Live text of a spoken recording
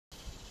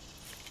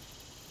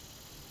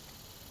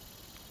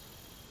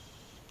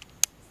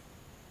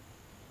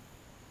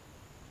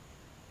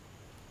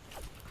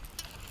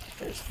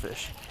There's a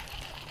fish.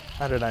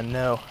 How did I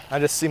know? I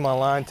just see my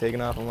line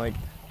taking off. I'm like,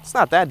 it's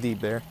not that deep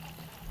there.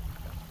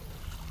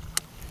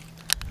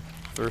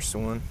 First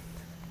one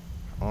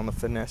on the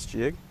finesse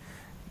jig.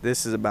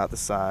 This is about the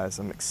size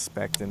I'm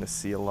expecting to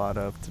see a lot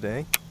of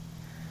today.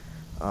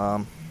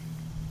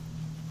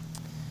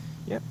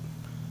 Yep.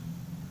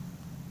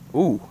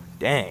 Ooh,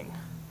 dang.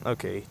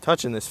 Okay,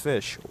 touching this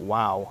fish.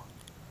 Wow.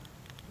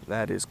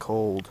 That is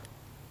cold.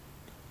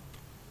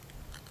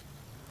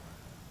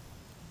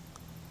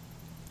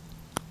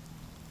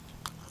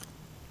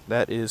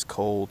 That is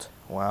cold.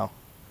 Wow.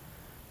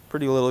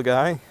 Pretty little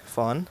guy.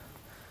 Fun.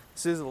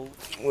 Sizzle.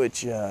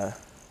 Which, was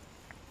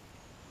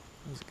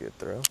a good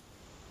throw.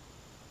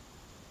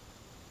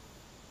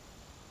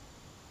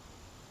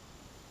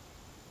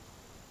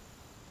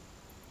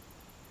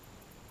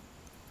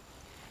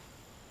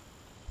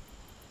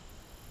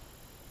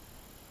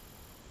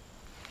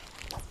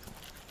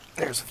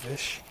 There's a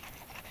fish.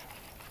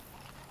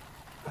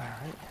 All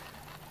right.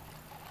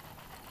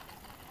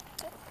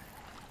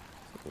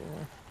 Yeah.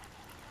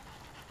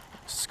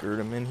 Skirt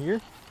him in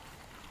here.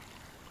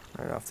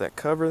 Right off that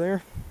cover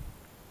there.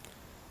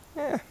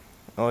 Yeah.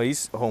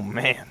 Oh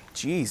man,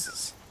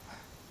 Jesus.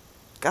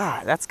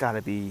 God, that's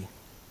gotta be,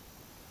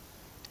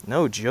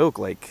 no joke,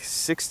 like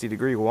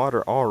 60-degree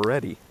water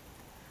already.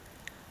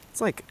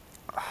 It's like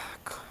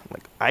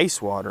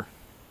ice water.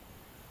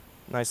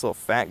 Nice little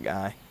fat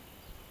guy.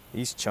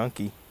 He's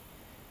chunky.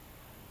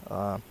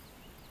 Another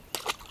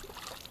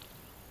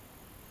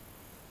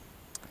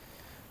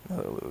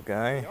little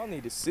guy. Y'all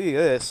need to see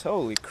this.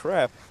 Holy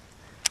crap.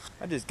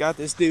 I just got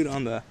this dude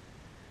on the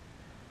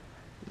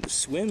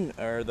swim,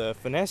 or the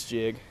finesse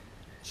jig.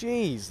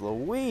 Jeez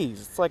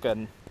Louise. It's like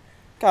look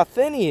how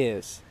thin he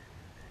is.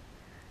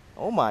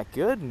 Oh my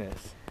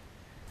goodness.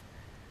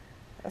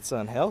 That's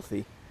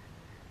unhealthy.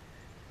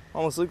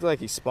 Almost looks like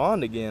he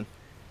spawned again.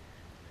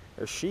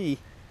 Or she.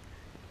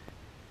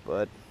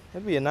 But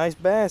that'd be a nice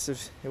bass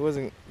if it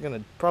wasn't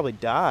gonna probably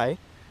die.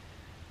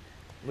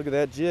 Look at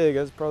that jig.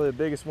 That's probably the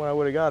biggest one I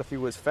would have got if he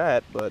was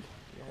fat, but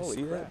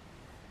holy crap.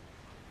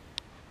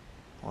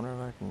 Wonder if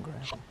I can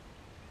grab him.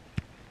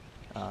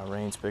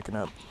 Rain's picking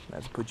up. I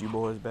have to put you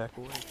boys back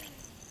away.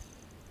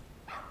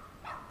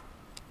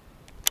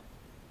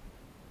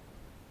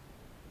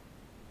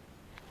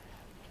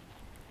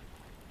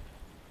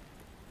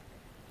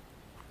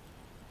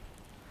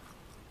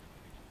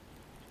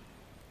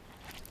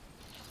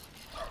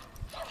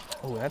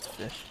 Oh, that's a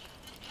fish.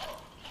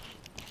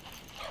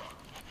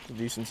 It's a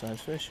decent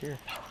sized fish here.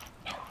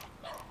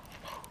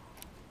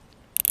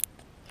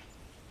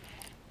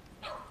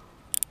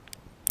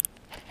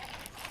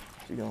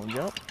 Is he gonna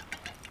jump?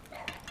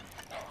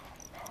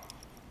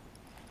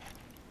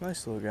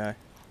 Nice little guy.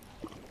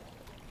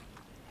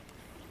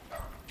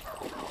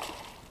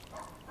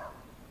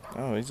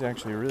 Oh, he's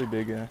actually a really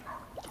big guy.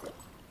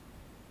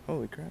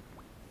 Holy crap.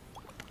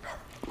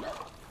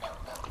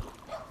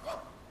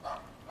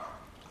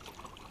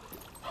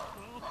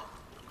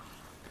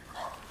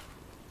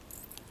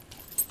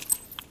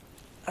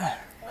 Oh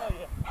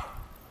yeah,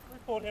 we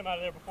pulled him out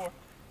of there before.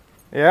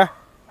 Yeah?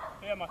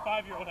 Yeah, my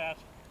 5-year-old has.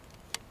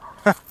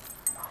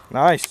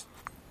 Nice. Nice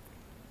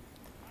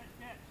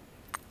catch.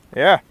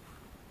 Yeah.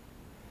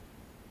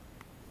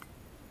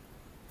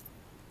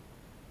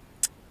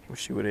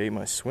 Wish you would have ate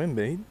my swim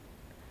bait.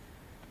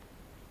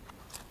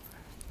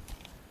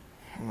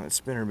 That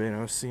spinner bait,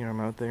 I was seeing him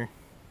out there.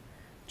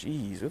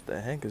 Jeez, what the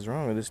heck is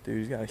wrong with this dude?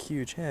 He's got a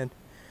huge head.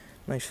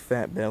 Nice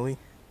fat belly.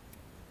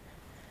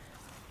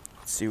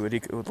 Let's see what he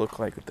would look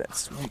like with that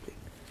swim bait.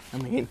 I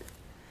mean,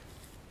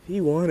 if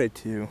he wanted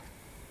to,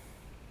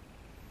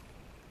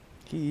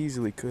 he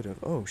easily could have.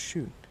 Oh,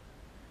 shoot.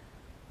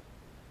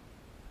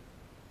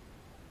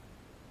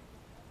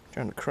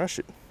 Trying to crush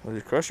it with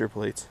his crusher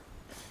plates.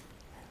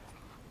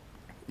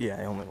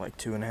 Yeah, only like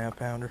 2.5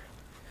 pounder.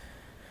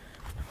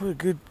 What a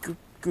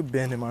good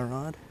bend in my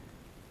rod.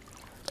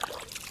 Oh,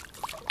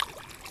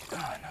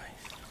 nice.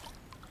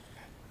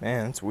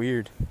 Man, that's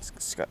weird.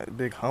 It's got a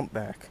big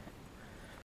humpback.